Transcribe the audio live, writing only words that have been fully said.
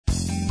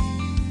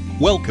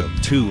Welcome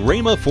to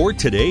Rhema for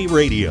Today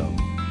Radio.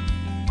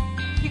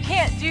 You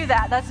can't do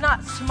that. That's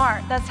not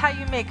smart. That's how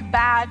you make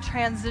bad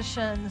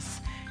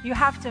transitions. You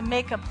have to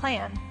make a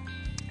plan.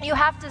 You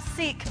have to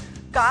seek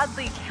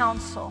godly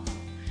counsel.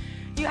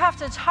 You have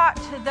to talk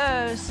to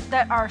those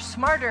that are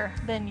smarter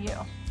than you,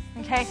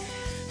 okay?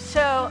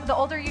 So the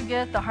older you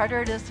get, the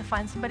harder it is to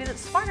find somebody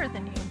that's smarter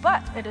than you,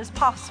 but it is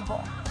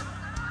possible,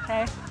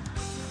 okay?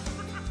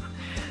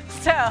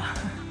 So,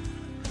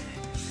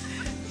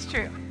 it's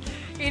true.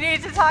 You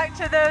need to talk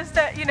to those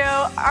that,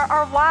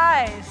 are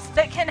wise,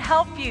 that can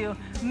help you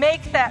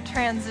make that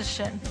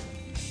transition.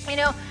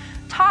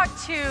 Talk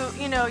to,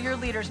 your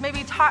leaders.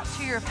 Maybe talk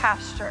to your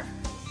pastor.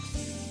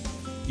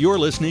 You're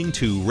listening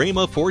to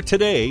Rhema for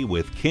Today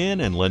with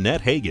Ken and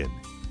Lynette Hagin.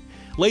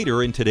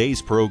 Later in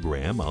today's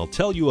program, I'll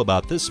tell you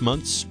about this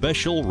month's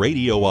special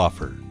radio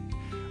offer.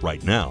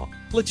 Right now,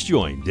 let's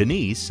join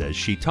Denise as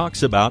she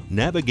talks about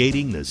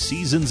navigating the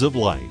seasons of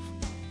life.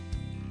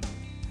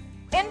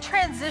 In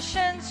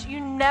transitions, you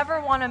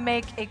never want to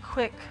make a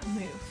quick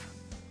move.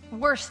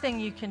 Worst thing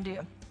you can do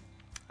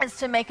is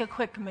to make a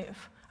quick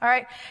move, all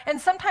right?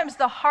 And sometimes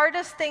the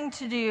hardest thing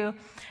to do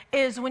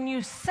is when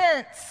you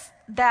sense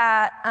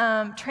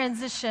that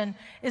transition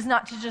is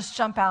not to just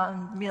jump out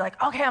and be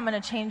like, okay, I'm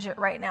going to change it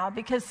right now,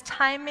 because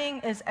timing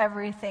is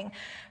everything.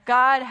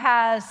 God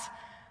has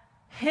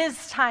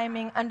His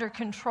timing under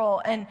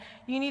control, and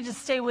you need to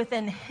stay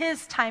within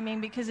His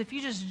timing, because if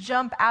you just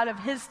jump out of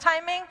His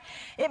timing,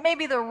 it may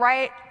be the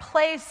right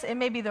place, it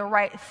may be the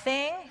right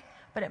thing,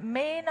 but it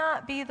may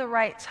not be the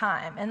right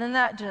time, and then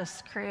that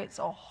just creates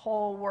a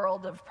whole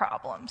world of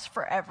problems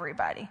for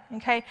everybody,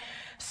 okay?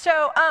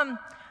 So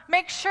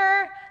make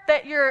sure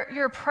that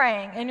you're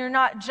praying and you're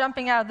not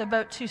jumping out of the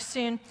boat too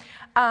soon.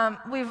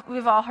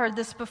 We've all heard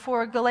this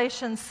before,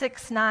 Galatians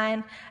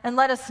 6:9, and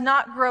let us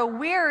not grow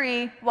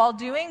weary while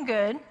doing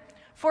good,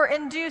 for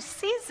in due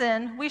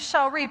season we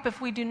shall reap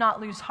if we do not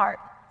lose heart.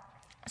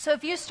 So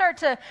if you start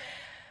to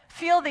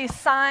feel these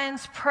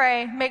signs,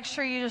 pray. Make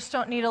sure you just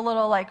don't need a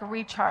little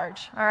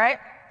recharge, all right?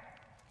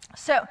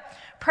 So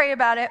pray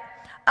about it.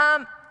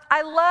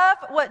 I love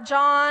what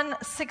John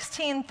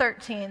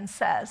 16:13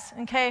 says,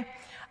 okay?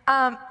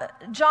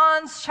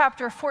 John's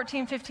chapter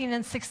 14, 15,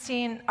 and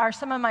 16 are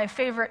some of my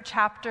favorite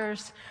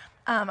chapters.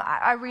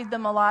 I read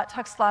them a lot. It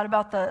talks a lot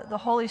about the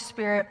Holy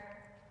Spirit,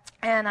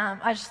 and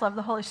I just love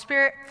the Holy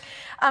Spirit.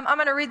 I'm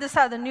going to read this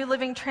out of the New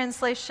Living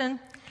Translation.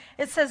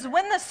 It says,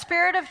 when the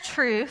Spirit of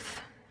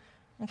truth,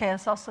 okay,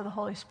 that's also the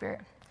Holy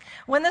Spirit.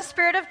 When the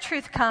Spirit of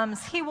truth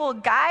comes, He will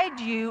guide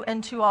you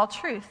into all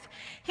truth.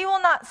 He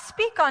will not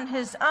speak on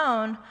His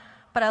own,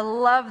 but I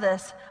love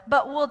this,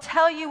 but will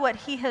tell you what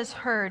He has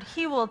heard.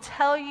 He will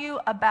tell you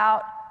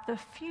about the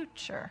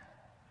future.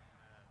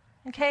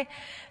 Okay?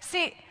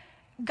 See,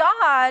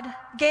 God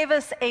gave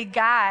us a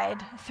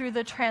guide through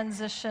the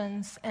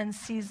transitions and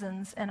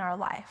seasons in our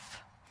life.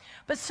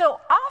 But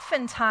so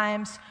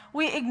oftentimes,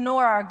 we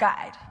ignore our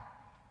guide.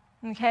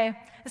 Okay?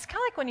 It's kind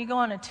of like when you go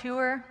on a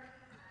tour,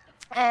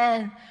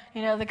 and,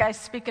 the guy's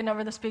speaking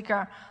over the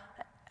speaker,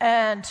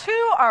 and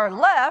to our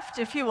left,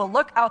 if you will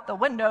look out the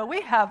window,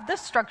 we have this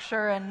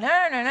structure, and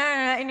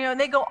and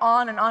they go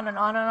on and on and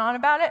on and on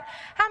about it.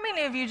 How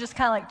many of you just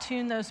kind of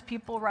tune those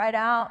people right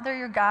out? They're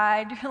your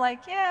guide. You're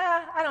like,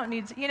 yeah, I don't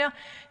need to,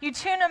 you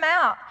tune them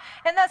out.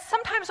 And that's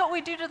sometimes what we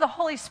do to the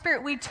Holy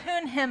Spirit. We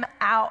tune Him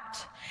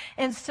out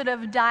instead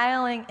of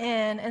dialing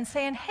in and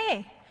saying,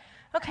 hey,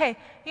 okay,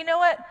 you know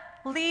what?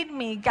 Lead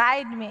me,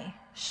 guide me,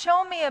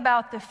 show me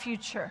about the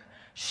future,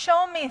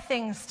 show me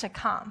things to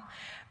come.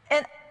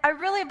 And I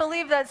really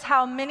believe that's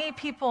how many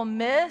people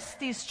miss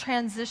these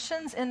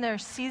transitions in their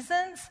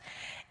seasons,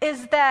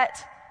 is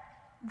that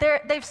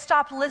they've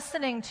stopped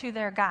listening to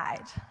their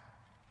guide.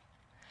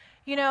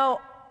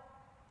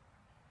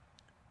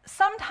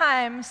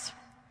 Sometimes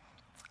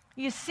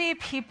you see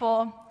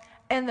people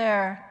and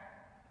they're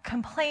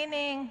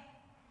complaining,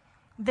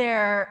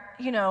 they're,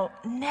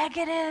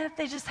 negative,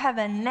 they just have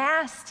a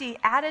nasty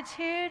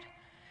attitude,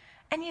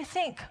 and you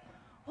think,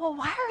 well,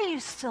 why are you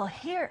still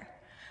here?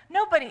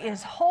 Nobody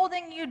is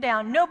holding you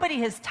down. Nobody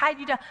has tied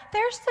you down.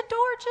 There's the door.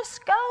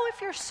 Just go. If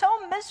you're so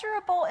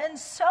miserable and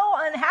so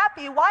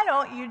unhappy, why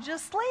don't you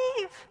just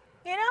leave?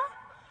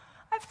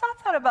 I've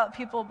thought that about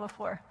people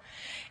before.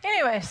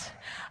 Anyways,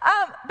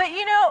 but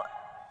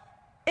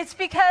it's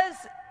because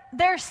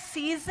their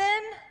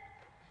season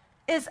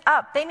is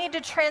up. They need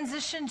to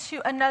transition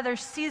to another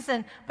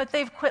season, but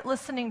they've quit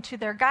listening to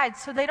their guide,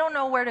 so they don't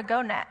know where to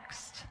go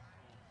next.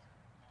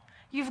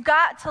 You've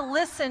got to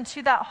listen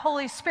to that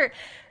Holy Spirit.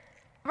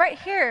 Right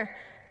here,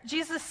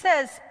 Jesus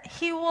says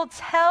He will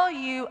tell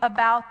you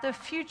about the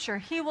future.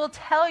 He will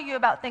tell you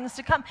about things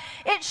to come.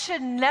 It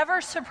should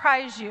never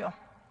surprise you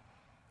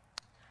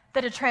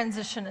that a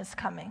transition is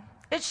coming.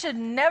 It should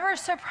never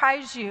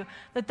surprise you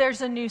that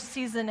there's a new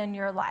season in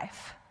your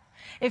life.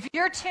 If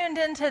you're tuned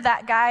into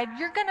that guide,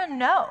 you're going to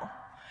know.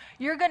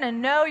 You're going to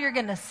know, you're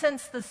going to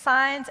sense the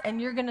signs,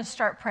 and you're going to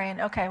start praying,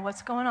 okay,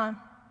 what's going on?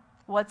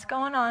 What's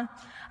going on?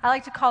 I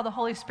like to call the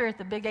Holy Spirit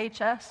the big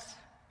HS.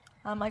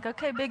 I'm like,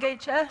 okay, big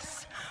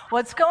HS,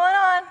 what's going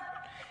on?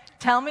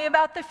 Tell me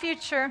about the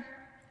future.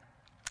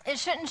 It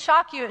shouldn't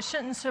shock you. It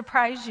shouldn't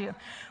surprise you.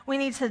 We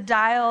need to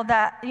dial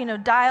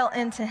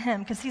into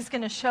him because he's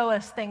going to show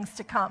us things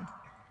to come.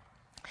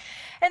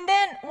 And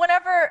then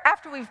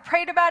after we've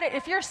prayed about it,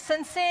 if you're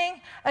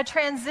sensing a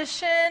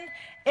transition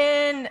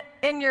in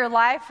your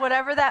life,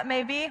 whatever that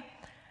may be,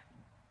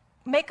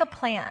 make a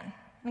plan,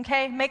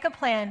 okay? Make a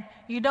plan.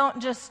 You don't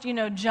just,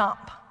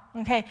 jump,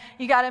 okay?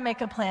 You got to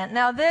make a plan.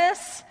 Now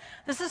this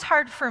is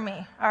hard for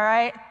me, all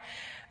right?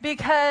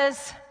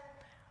 Because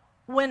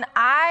when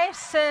I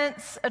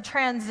sense a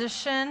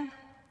transition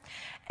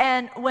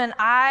and when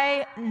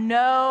I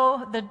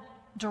know the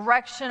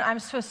direction I'm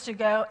supposed to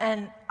go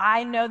and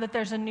I know that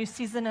there's a new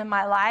season in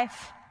my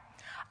life,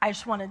 I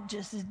just want to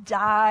just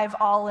dive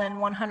all in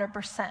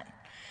 100%.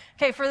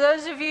 Okay, for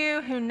those of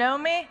you who know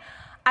me,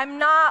 I'm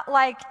not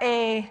like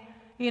a,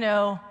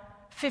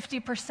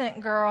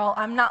 50% girl.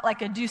 I'm not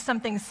like a do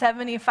something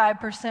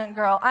 75%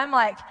 girl. I'm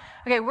like,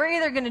 okay, we're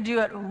either going to do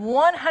it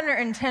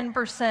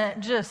 110%,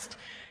 just,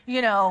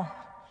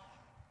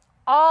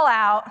 all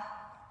out,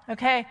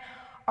 okay?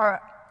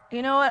 Or,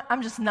 you know what?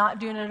 I'm just not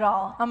doing it at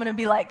all. I'm going to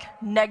be like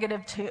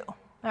 -2.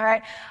 All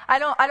right? I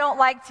don't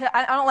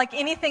like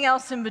anything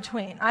else in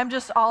between. I'm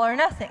just all or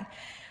nothing.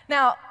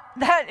 Now,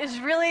 that is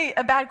really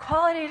a bad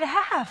quality to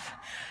have.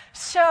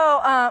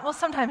 So,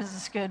 sometimes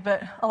it's good,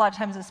 but a lot of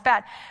times it's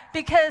bad.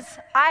 Because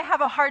I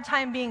have a hard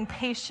time being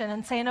patient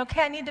and saying,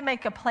 okay, I need to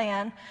make a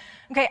plan.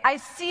 Okay, I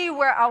see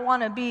where I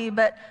want to be,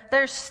 but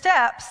there's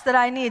steps that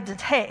I need to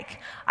take.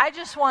 I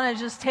just want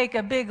to take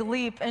a big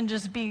leap and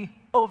just be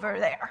over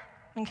there.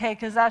 Okay,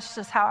 because that's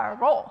just how I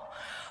roll.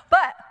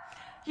 But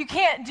you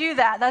can't do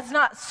that. That's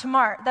not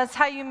smart. That's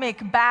how you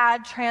make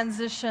bad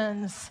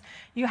transitions.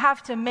 You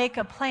have to make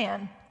a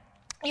plan.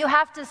 You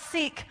have to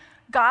seek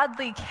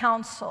godly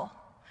counsel.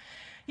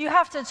 You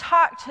have to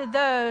talk to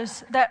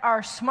those that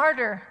are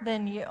smarter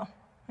than you,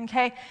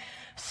 okay?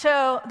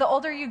 So the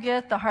older you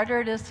get, the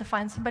harder it is to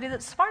find somebody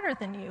that's smarter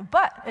than you,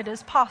 but it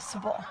is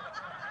possible,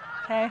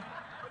 okay?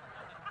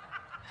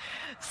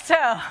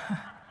 So,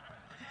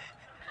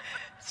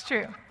 it's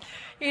true.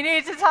 You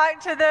need to talk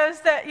to those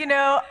that,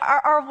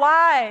 are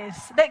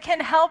wise, that can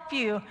help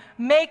you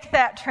make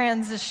that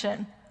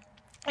transition.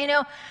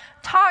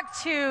 Talk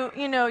to,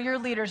 your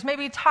leaders.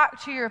 Maybe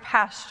talk to your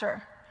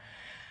pastor.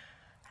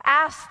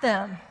 Ask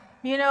them,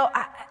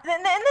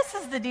 and this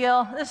is the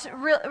deal. This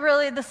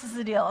is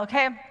the deal,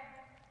 okay?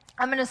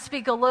 I'm going to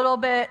speak a little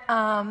bit,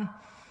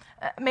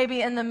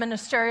 maybe in the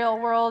ministerial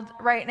world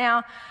right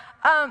now.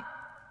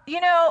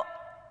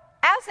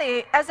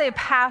 As a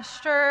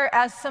pastor,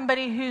 as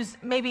somebody who's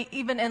maybe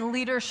even in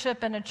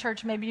leadership in a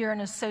church, maybe you're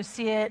an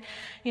associate,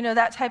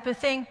 that type of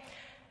thing,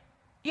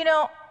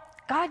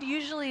 God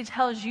usually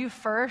tells you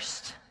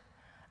first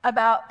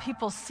about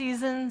people's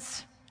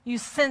seasons. You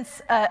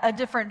sense a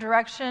different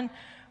direction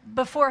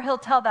before he'll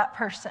tell that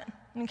person,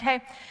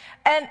 okay?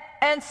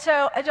 And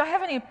so, do I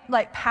have any,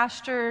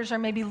 pastors or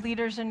maybe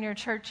leaders in your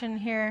church in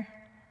here?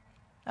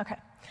 Okay.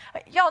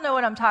 Y'all know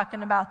what I'm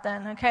talking about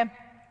then, okay?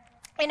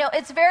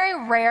 It's very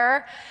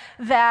rare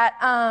that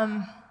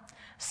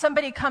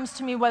somebody comes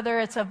to me, whether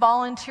it's a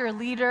volunteer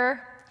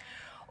leader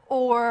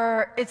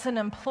or it's an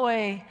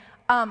employee.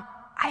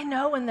 I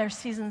know when their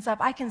season's up.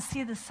 I can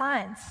see the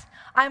signs.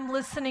 I'm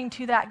listening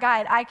to that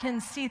guide. I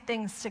can see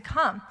things to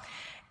come.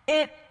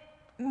 It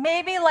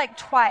may be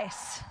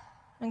twice,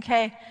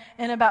 okay,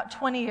 in about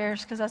 20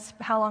 years, because that's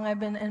how long I've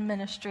been in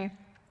ministry.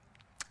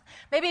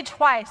 Maybe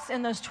twice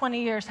in those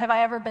 20 years have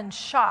I ever been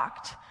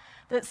shocked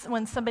that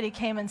when somebody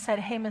came and said,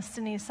 hey, Miss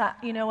Denise,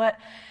 you know what?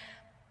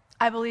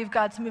 I believe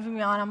God's moving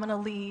me on. I'm going to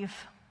leave,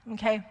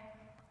 okay?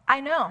 I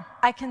know.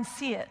 I can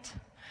see it.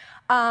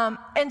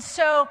 And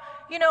so,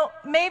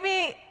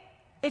 maybe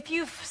if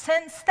you've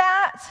sensed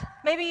that,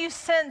 maybe you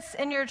sense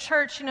in your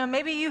church,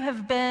 maybe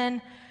you've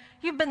been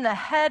the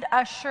head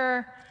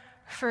usher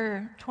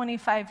for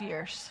 25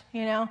 years,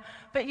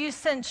 but you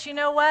sense, you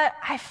know what?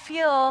 I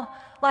feel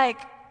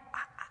like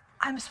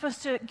I'm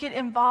supposed to get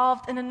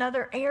involved in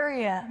another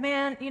area.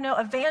 Man,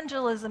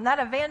 evangelism, that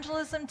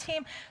evangelism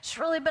team, it's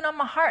really been on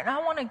my heart, and I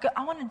want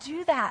to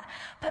do that.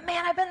 But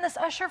man, I've been this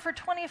head usher for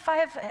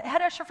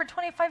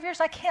 25 years.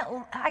 I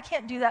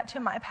can't do that to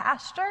my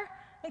pastor.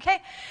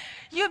 Okay?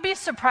 You'd be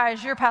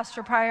surprised. Your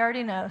pastor probably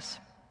already knows.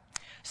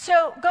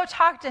 So go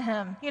talk to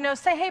him.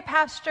 Say, hey,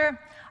 pastor,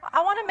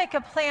 I want to make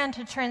a plan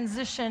to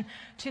transition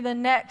to the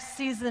next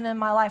season in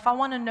my life. I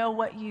want to know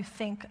what you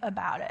think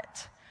about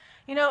it.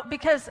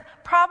 Because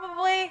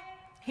probably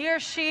he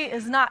or she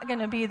is not going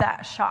to be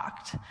that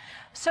shocked.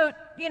 So,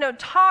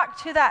 talk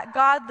to that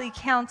godly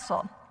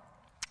counsel.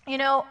 Make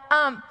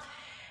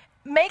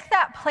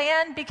that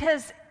plan,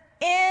 because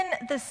in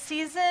the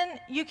season,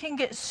 you can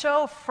get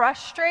so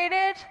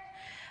frustrated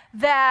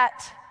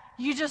that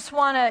you just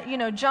want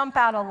to, jump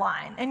out of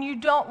line. And you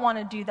don't want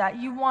to do that.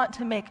 You want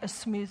to make a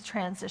smooth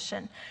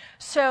transition.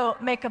 So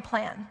make a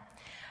plan.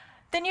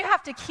 Then you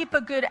have to keep a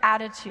good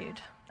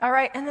attitude. All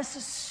right? And this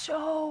is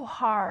so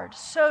hard.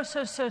 So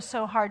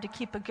hard to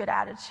keep a good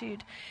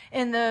attitude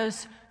in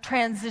those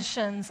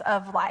transitions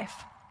of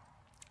life.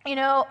 You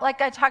know,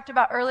 like I talked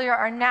about earlier,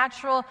 our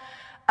natural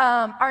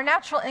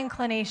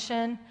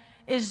inclination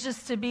is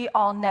just to be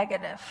all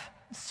negative.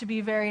 It's to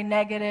be very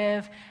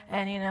negative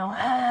and,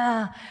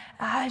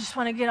 I just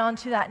want to get on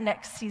to that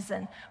next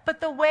season.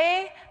 But the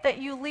way that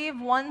you leave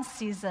one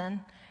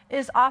season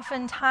is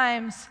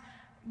oftentimes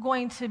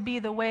going to be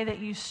the way that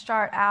you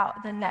start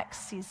out the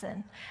next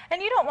season.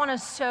 And you don't want to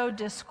sow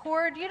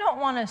discord. You don't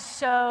want to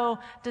sow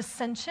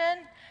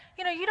dissension.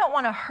 You don't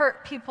want to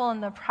hurt people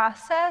in the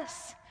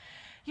process.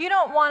 You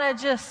don't want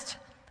to just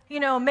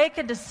make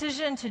a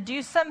decision to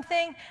do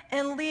something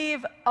and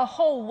leave a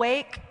whole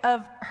wake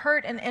of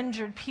hurt and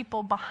injured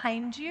people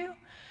behind you.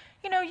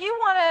 You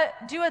want to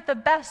do it the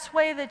best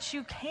way that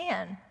you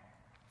can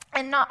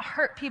and not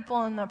hurt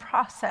people in the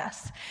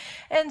process.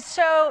 And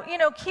so,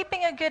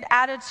 keeping a good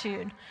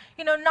attitude,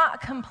 not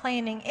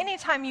complaining.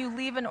 Anytime you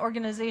leave an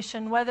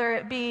organization, whether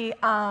it be,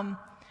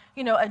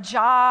 a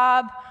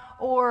job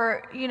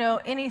or,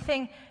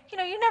 anything,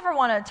 you never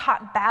want to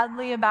talk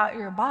badly about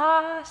your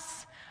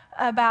boss,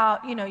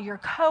 about, your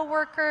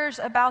coworkers,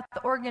 about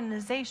the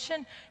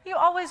organization. You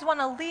always want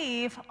to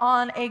leave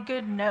on a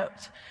good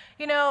note.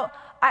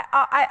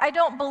 I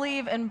don't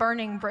believe in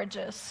burning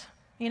bridges,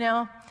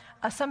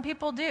 some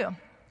people do.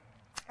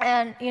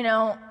 And,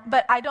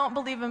 but I don't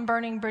believe in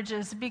burning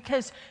bridges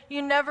because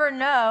you never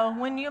know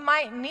when you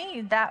might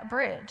need that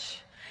bridge.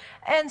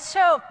 And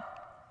so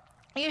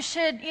you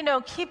should,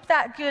 keep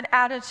that good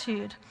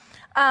attitude.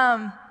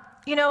 Honor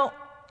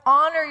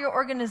your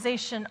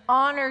organization,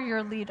 honor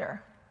your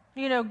leader.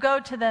 Go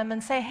to them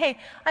and say, hey,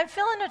 I'm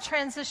feeling a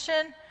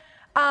transition.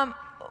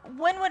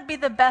 When would be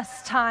the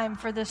best time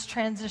for this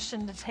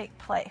transition to take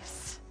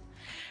place?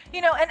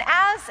 And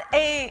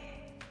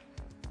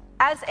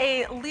as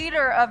a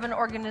leader of an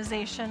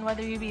organization,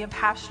 whether you be a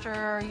pastor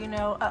or,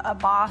 a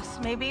boss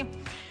maybe,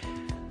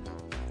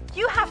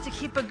 you have to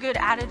keep a good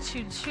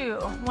attitude too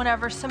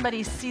whenever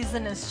somebody's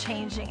season is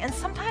changing. And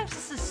sometimes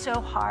this is so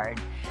hard.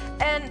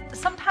 And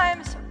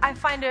sometimes I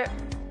find it,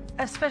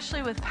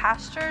 especially with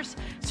pastors,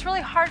 it's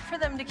really hard for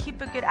them to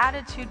keep a good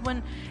attitude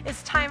when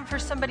it's time for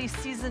somebody's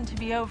season to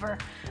be over.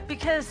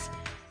 Because,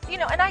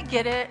 and I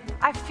get it.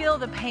 I feel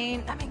the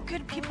pain.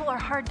 Good people are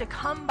hard to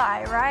come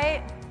by,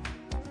 right?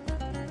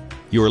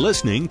 You're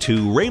listening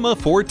to Rhema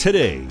for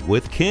Today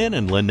with Ken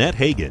and Lynette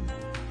Hagin.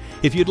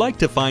 If you'd like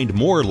to find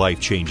more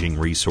life-changing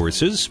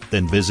resources,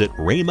 then visit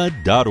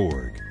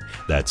rhema.org.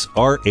 That's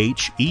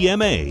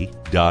RHEMA.org.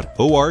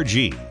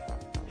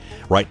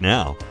 Right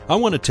now, I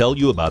want to tell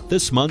you about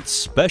this month's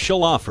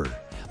special offer,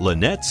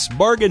 Lynette's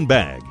Bargain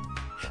Bag.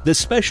 The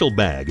special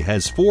bag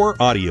has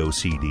 4 audio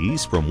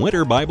CDs from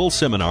Winter Bible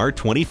Seminar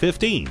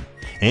 2015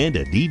 and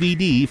a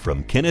DVD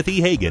from Kenneth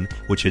E. Hagin,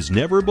 which has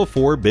never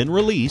before been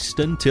released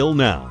until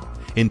now,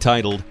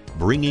 entitled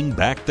Bringing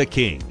Back the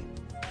King.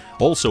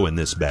 Also in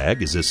this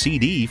bag is a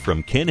CD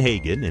from Ken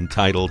Hagin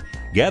entitled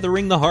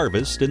Gathering the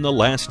Harvest in the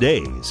Last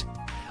Days,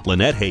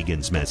 Lynette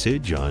Hagin's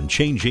message on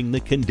changing the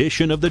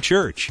condition of the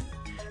church,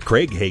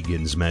 Craig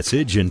Hagin's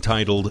message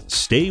entitled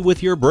Stay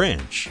with Your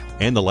Branch,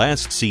 and the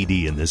last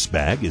CD in this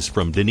bag is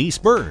from Denise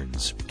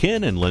Burns,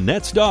 Ken and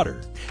Lynette's daughter,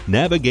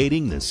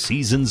 Navigating the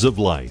Seasons of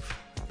Life.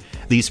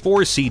 These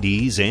 4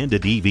 CDs and a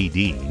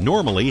DVD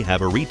normally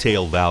have a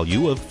retail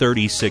value of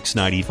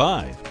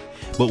 $36.95,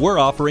 but we're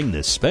offering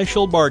this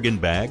special bargain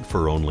bag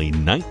for only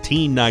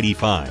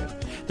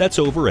 $19.95. That's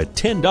over a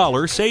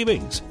 $10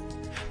 savings.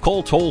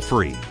 Call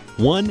toll-free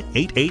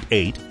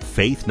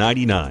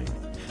 1-888-FAITH-99.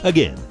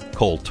 Again,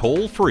 call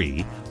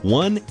toll-free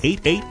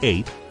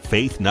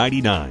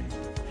 1-888-FAITH-99.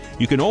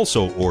 You can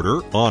also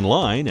order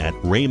online at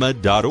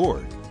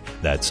rhema.org.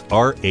 That's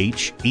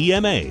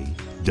RHEMA.org.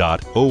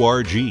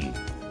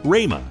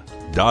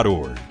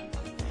 rhema.org.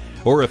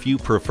 Or if you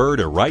prefer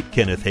to write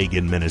Kenneth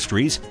Hagin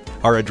Ministries,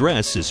 our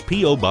address is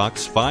P.O.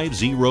 Box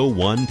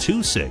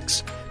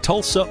 50126,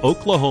 Tulsa,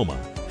 Oklahoma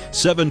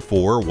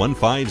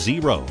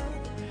 74150.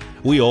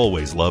 We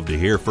always love to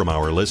hear from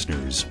our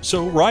listeners,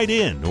 so write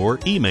in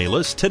or email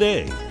us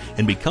today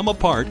and become a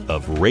part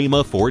of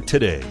Rhema for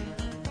Today.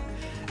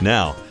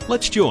 Now,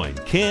 let's join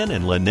Ken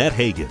and Lynette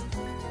Hagin.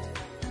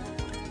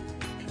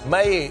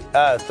 May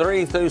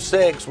 3 through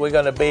 6, we're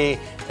going to be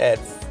at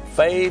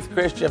Faith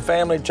Christian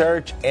Family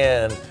Church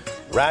in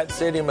Wright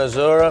City,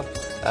 Missouri,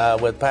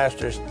 with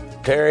Pastors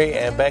Terry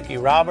and Becky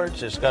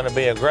Roberts. It's going to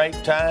be a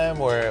great time.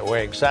 We're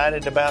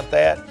excited about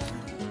that.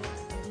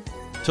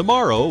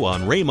 Tomorrow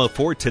on Rhema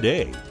for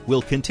Today,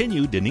 we'll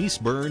continue Denise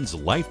Burns'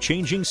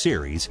 life-changing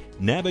series,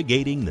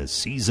 Navigating the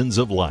Seasons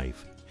of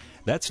Life.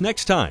 That's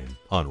next time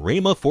on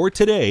Rhema for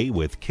Today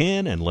with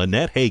Ken and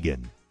Lynette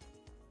Hagin.